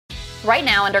Right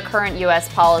now, under current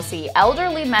U.S. policy,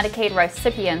 elderly Medicaid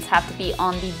recipients have to be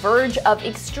on the verge of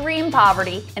extreme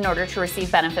poverty in order to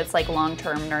receive benefits like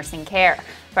long-term nursing care.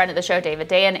 Friend of the show,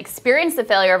 Dayen, experienced the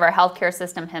failure of our healthcare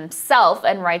system himself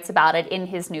and writes about it in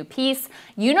his new piece,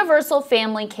 Universal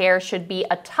Family Care Should Be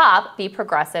Atop the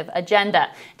Progressive Agenda.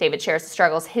 David shares the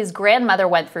struggles his grandmother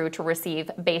went through to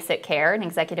receive basic care. An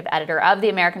executive editor of The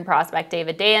American Prospect,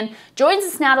 Dayen, joins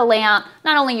us now to lay out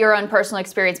not only your own personal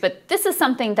experience, but this is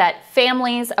something that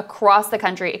families across the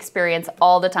country experience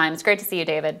all the time. It's great to see you,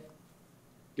 David.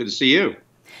 Good to see you.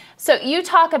 So you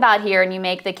talk about here and you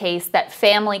make the case that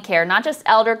family care, not just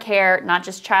elder care, not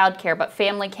just child care, but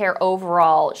family care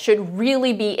overall should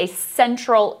really be a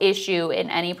central issue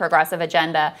in any progressive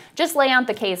agenda. Just lay out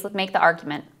the case, let's make the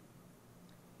argument.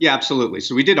 Yeah, absolutely.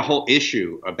 So we did a whole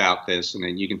issue about this, and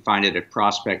then you can find it at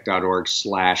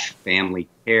prospect.org/family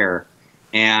care.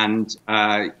 And,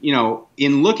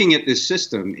 in looking at this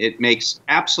system, it makes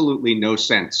absolutely no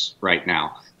sense right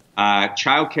now.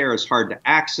 Childcare is hard to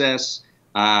access.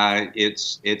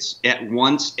 It's at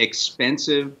once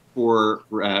expensive for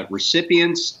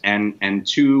recipients and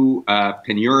too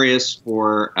penurious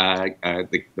for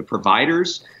the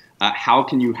providers. How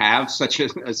can you have such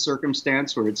a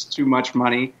circumstance where it's too much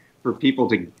money for people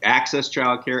to access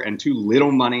childcare and too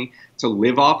little money to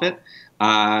live off it?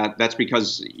 That's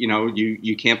because,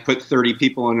 you can't put 30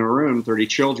 people in a room, 30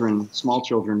 children, small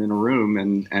children in a room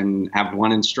and have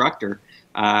one instructor.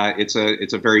 It's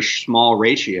a very small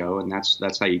ratio, and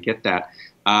that's how you get that.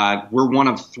 We're one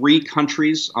of 3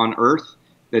 countries on Earth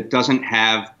that doesn't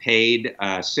have paid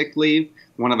sick leave.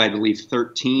 One of, I believe,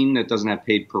 13 that doesn't have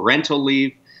paid parental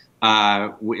leave.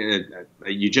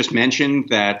 You just mentioned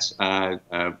that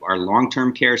our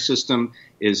long-term care system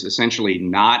is essentially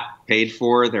not paid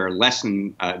for. There are less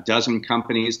than a dozen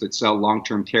companies that sell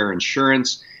long-term care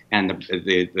insurance, and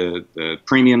the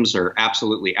premiums are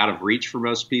absolutely out of reach for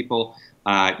most people.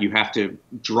 You have to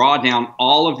draw down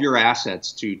all of your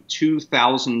assets to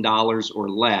 $2,000 or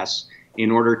less in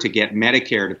order to get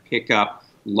Medicare to pick up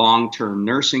long-term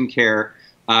nursing care.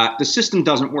 The system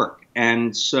doesn't work.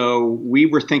 And so we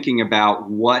were thinking about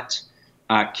what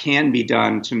can be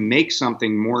done to make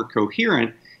something more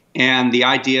coherent. And the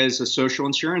idea is a social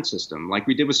insurance system, like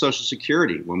we did with Social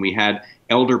Security when we had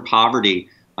elder poverty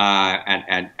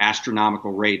at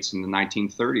astronomical rates in the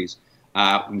 1930s.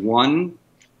 One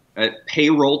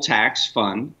payroll tax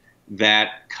fund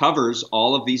that covers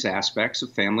all of these aspects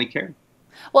of family care.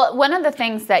 Well, one of the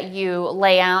things that you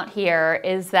lay out here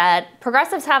is that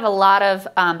progressives have a lot of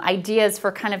ideas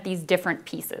for kind of these different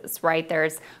pieces, right?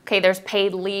 There's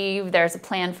paid leave, there's a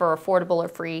plan for affordable or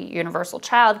free universal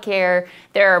child care.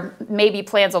 There may be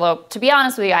plans, although to be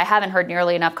honest with you, I haven't heard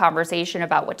nearly enough conversation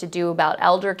about what to do about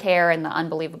elder care and the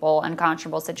unbelievable,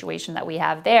 unconscionable situation that we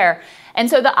have there.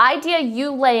 And so the idea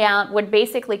you lay out would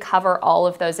basically cover all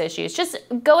of those issues. Just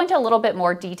go into a little bit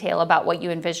more detail about what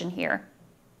you envision here.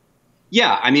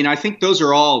 Yeah, I mean, I think those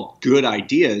are all good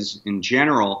ideas in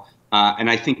general, and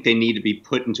I think they need to be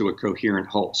put into a coherent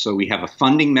whole. So we have a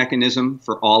funding mechanism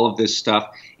for all of this stuff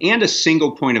and a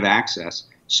single point of access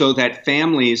so that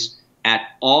families at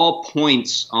all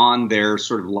points on their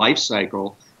sort of life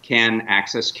cycle can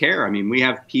access care. I mean, we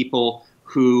have people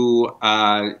who,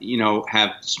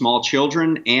 have small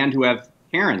children and who have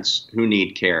parents who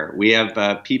need care. We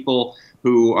have people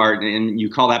who are, and you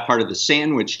call that part of the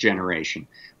sandwich generation.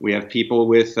 We have people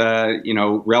with,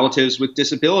 relatives with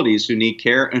disabilities who need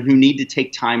care and who need to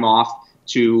take time off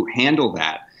to handle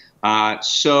that.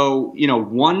 So,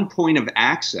 one point of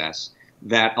access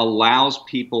that allows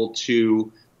people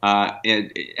to,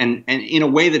 and in a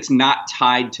way that's not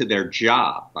tied to their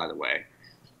job, by the way,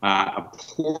 a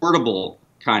portable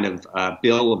kind of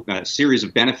bill, a series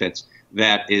of benefits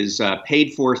that is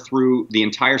paid for through the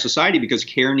entire society because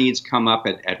care needs come up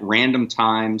at random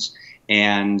times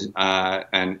and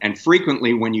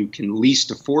frequently when you can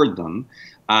least afford them.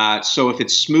 So if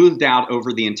it's smoothed out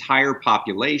over the entire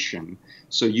population,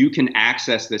 so you can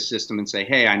access this system and say,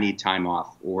 hey, I need time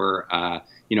off, or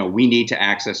we need to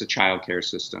access a child care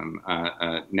system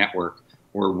network,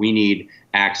 or we need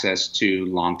access to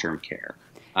long-term care.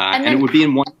 And it would be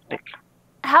in one place.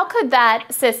 How could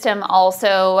that system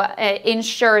also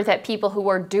ensure that people who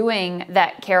are doing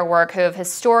that care work, who have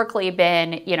historically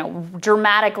been,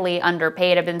 dramatically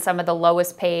underpaid, have been some of the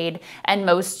lowest paid and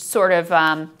most sort of,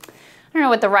 I don't know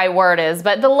what the right word is,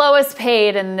 but the lowest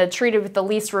paid and treated with the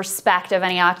least respect of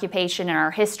any occupation in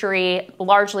our history,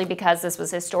 largely because this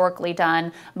was historically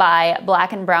done by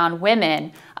Black and brown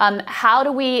women. How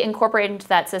do we incorporate into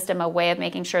that system a way of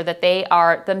making sure that they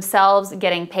are themselves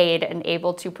getting paid and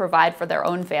able to provide for their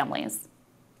own families?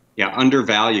 Yeah,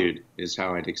 undervalued is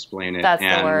how I'd explain it. That's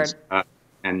the word.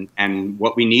 And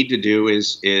what we need to do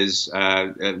is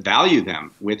value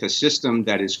them with a system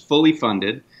that is fully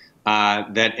funded,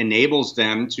 that enables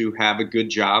them to have a good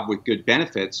job with good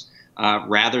benefits,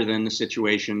 rather than the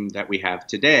situation that we have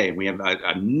today. We have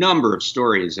a number of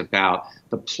stories about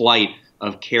the plight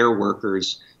of care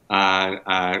workers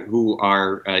who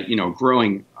are,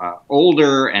 growing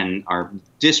older and are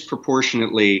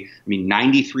disproportionately. I mean,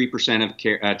 93%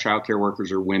 of child care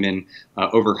workers are women.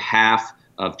 Over half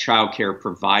of child care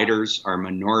providers are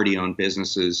minority-owned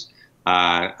businesses,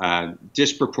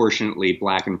 disproportionately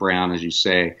Black and brown, as you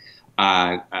say.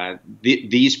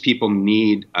 These people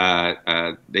need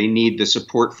they need the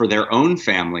support for their own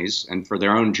families and for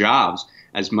their own jobs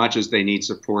as much as they need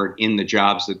support in the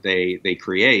jobs that they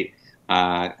create.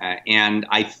 And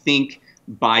I think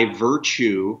by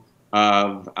virtue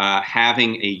of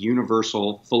having a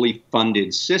universal, fully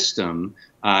funded system,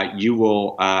 you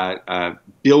will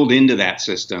build into that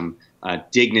system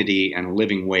dignity and a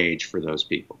living wage for those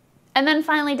people. And then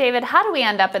finally, David, how do we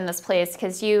end up in this place?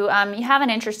 Because you have an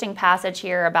interesting passage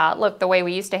here about, look, the way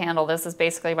we used to handle this is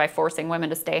basically by forcing women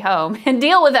to stay home and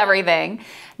deal with everything.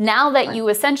 Now that you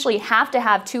essentially have to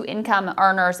have two income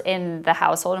earners in the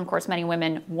household, and of course many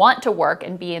women want to work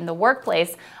and be in the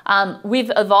workplace,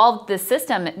 we've evolved this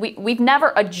system. We've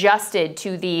never adjusted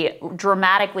to the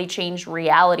dramatically changed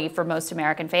reality for most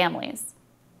American families.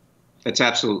 That's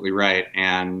absolutely right.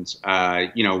 And,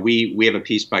 we have a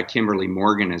piece by Kimberly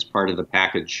Morgan as part of the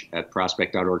package at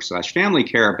prospect.org/family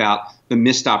care about the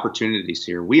missed opportunities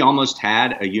here. We almost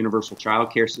had a universal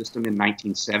child care system in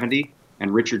 1970,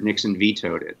 and Richard Nixon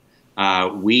vetoed it.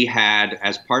 We had,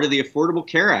 as part of the Affordable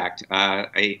Care Act,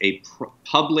 a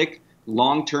public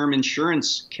long-term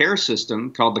insurance care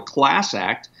system called the Class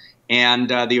Act. And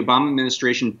the Obama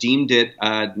administration deemed it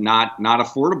not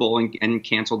affordable and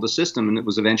canceled the system, and it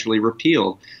was eventually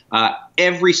repealed.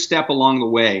 Every step along the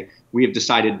way, we have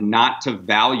decided not to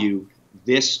value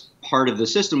this part of the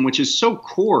system, which is so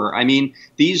core. I mean,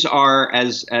 these are,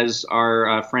 as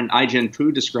our friend Ai-jen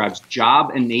Poo describes,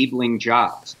 job-enabling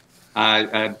jobs.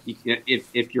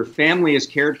 If your family is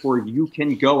cared for, you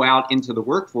can go out into the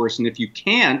workforce, and if you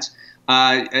can't,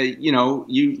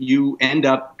 you end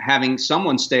up having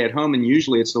someone stay at home, and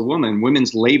usually it's the woman.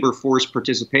 Women's labor force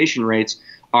participation rates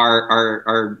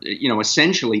are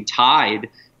essentially tied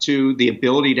to the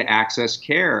ability to access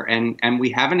care, and we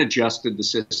haven't adjusted the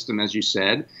system, as you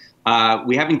said.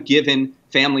 We haven't given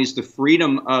families the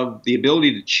freedom of the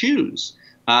ability to choose.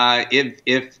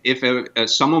 If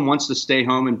someone wants to stay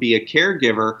home and be a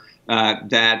caregiver,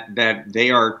 that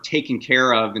they are taken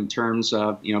care of in terms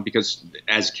of, because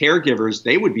as caregivers,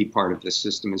 they would be part of this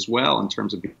system as well in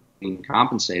terms of being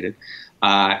compensated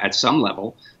at some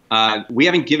level. We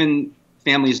haven't given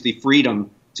families the freedom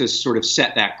to sort of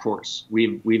set that course.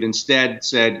 We've instead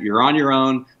said, you're on your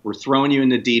own. We're throwing you in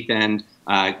the deep end.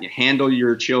 Handle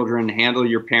your children, handle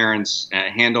your parents,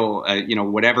 handle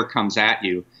whatever comes at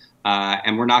you.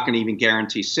 And we're not going to even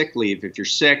guarantee sick leave if you're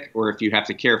sick, or if you have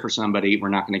to care for somebody. We're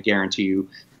not going to guarantee you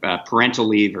parental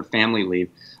leave or family leave.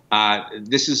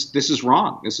 This is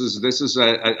wrong. This is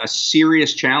a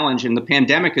serious challenge, and the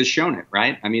pandemic has shown it,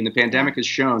 right? I mean, the pandemic has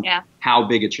shown how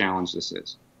big a challenge this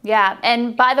is. Yeah,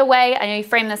 and by the way, I know you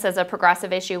frame this as a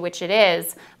progressive issue, which it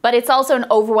is, but it's also an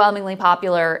overwhelmingly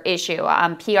popular issue.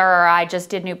 PRRI just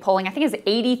did new polling. I think it's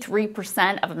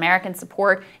 83% of Americans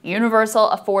support universal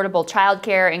affordable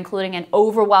childcare, including an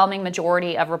overwhelming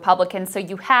majority of Republicans. So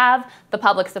you have the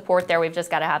public support there. We've just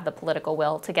got to have the political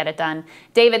will to get it done.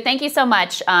 David, thank you so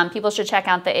much. People should check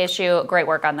out the issue. Great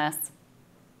work on this.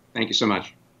 Thank you so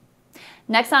much.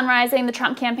 Next on Rising, the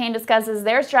Trump campaign discusses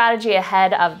their strategy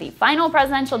ahead of the final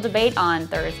presidential debate on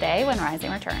Thursday when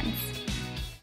Rising returns.